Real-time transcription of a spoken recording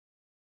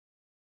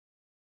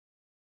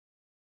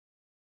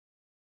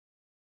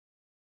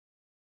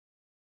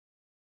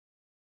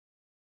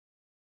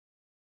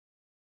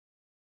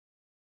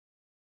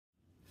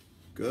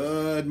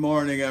Good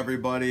morning,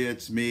 everybody.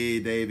 It's me,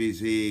 Davey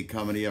Z,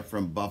 coming to you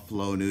from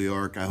Buffalo, New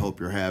York. I hope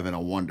you're having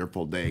a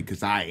wonderful day,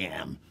 because I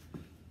am.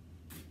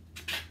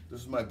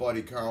 This is my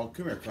buddy, Karl.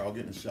 Come here, Karl,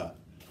 get in the shot.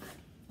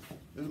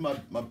 This is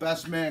my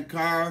best man,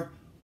 Karl.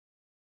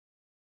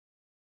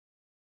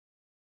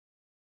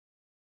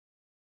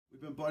 We've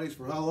been buddies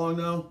for how long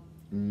now?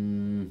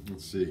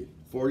 Let's see.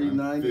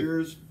 49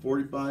 years?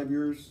 45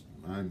 years?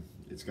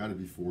 It's got to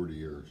be 40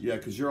 years. Yeah,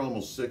 because you're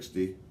almost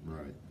 60.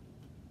 Right.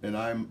 And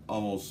I'm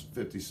almost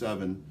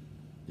 57.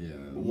 Yeah.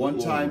 One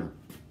time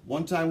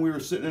we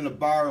were sitting in a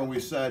bar and we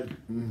said,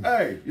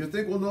 hey, you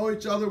think we'll know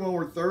each other when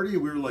we're 30?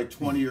 We were like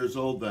 20 years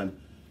old then.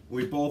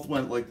 We both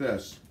went like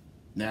this.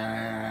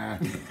 Nah.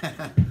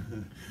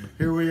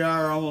 Here we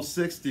are, almost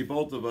 60,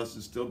 both of us,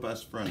 and still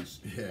best friends.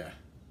 Yeah.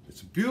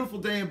 It's a beautiful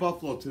day in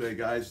Buffalo today,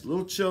 guys. A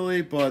little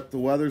chilly, but the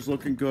weather's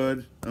looking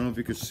good. I don't know if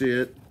you can see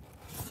it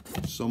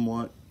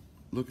somewhat.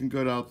 Looking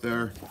good out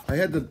there. I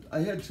had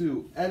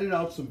to edit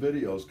out some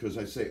videos because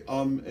I say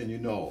and you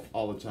know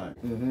all the time.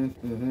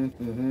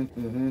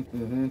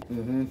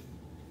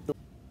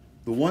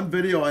 The one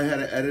video I had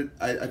to edit,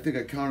 I think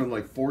I counted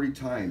like 40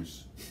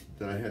 times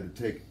that I had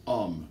to take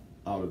out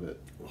of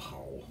it.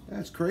 Wow.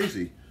 That's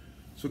crazy.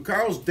 So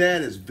Karl's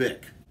dad is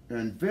Vic.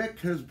 And Vic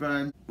has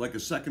been like a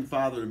second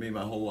father to me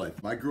my whole life.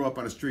 I grew up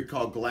on a street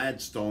called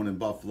Gladstone in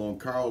Buffalo, and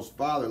Karl's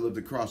father lived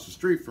across the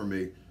street from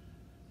me.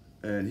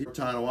 And he was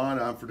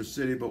Tonawanda, I'm from the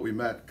city, but we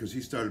met because he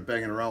started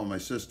banging around with my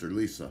sister,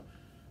 Lisa,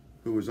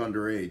 who was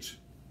underage.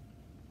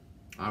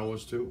 I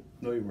was too.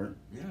 No, you weren't.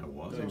 Yeah, I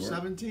was. No, I was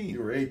 17.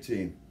 You were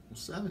 18. I was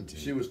 17.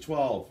 She was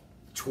 12.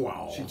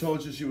 12. She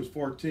told you she was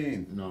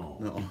 14. No.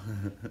 No.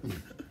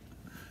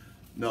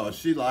 No,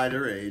 she lied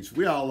her age.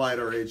 We all lied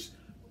our age.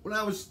 When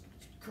I was,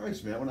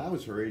 Christ, man, when I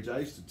was her age, I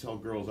used to tell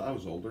girls I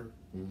was older.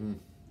 You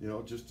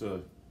know, just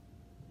to,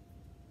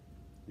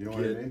 you know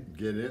what I mean?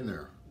 Get in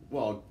there.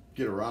 Well,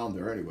 get around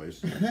there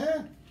anyways.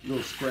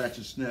 Little scratch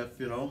and sniff,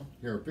 you know.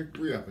 Here, pick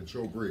Bree up and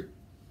show Bree.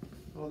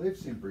 Oh, they've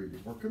seen Bree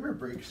before. Come here,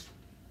 Bree.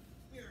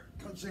 Here,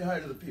 come say hi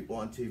to the people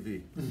on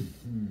TV.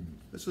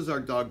 This is our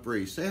dog,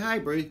 Bree. Say hi,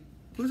 Bree.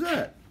 Who's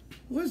that?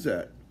 Who is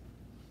that?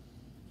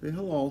 Say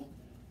hello.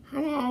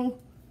 Hello.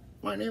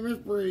 My name is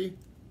Bree.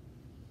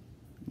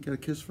 You got a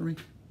kiss for me?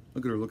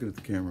 Look at her looking at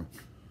the camera.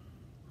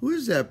 Who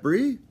is that,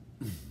 Bree?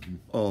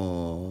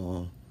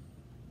 Aw.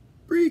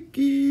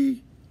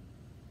 Breeky.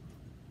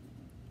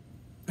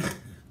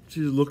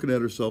 She's looking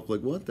at herself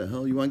like, what the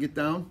hell? You want to get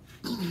down?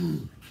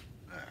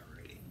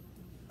 Alrighty.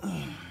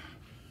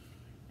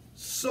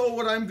 So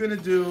what I'm going to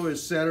do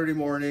is Saturday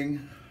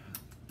morning,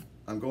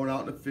 I'm going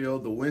out in the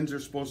field. The winds are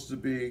supposed to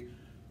be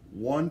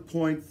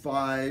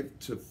 1.5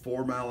 to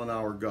 4 mile an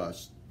hour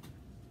gusts.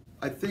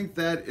 I think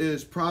that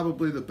is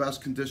probably the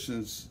best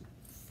conditions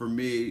for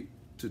me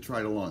to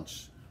try to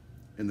launch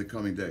in the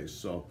coming days.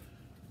 So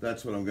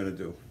that's what I'm going to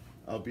do.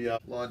 I'll be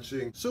out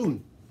launching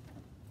soon.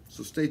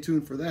 So stay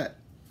tuned for that.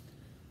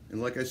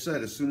 And like I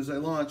said, as soon as I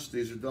launch,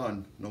 these are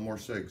done. No more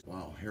cigs.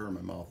 Wow, hair in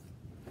my mouth.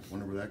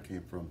 Wonder where that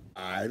came from.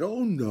 I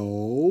don't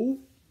know.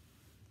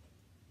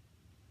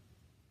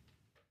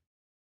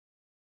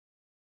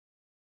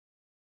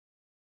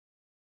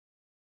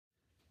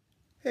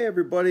 Hey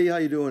everybody, how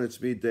you doing?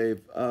 It's me,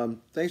 Dave.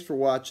 Thanks for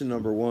watching,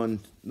 number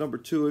one. Number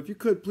two, if you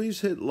could, please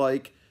hit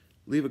like,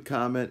 leave a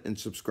comment, and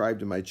subscribe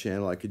to my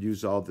channel. I could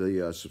use all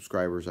the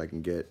subscribers I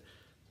can get.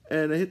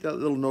 And hit that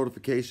little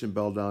notification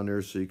bell down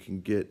there so you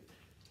can get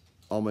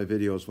all my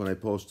videos when I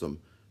post them.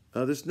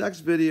 This next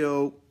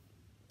video,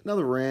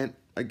 another rant,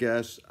 I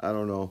guess. I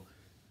don't know.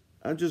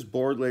 I'm just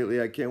bored lately.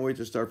 I can't wait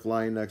to start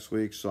flying next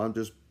week, so I'm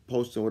just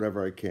posting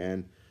whatever I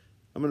can.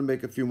 I'm going to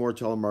make a few more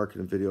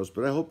telemarketing videos,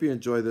 but I hope you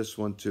enjoy this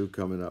one too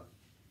coming up.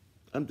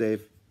 I'm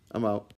Dave. I'm out.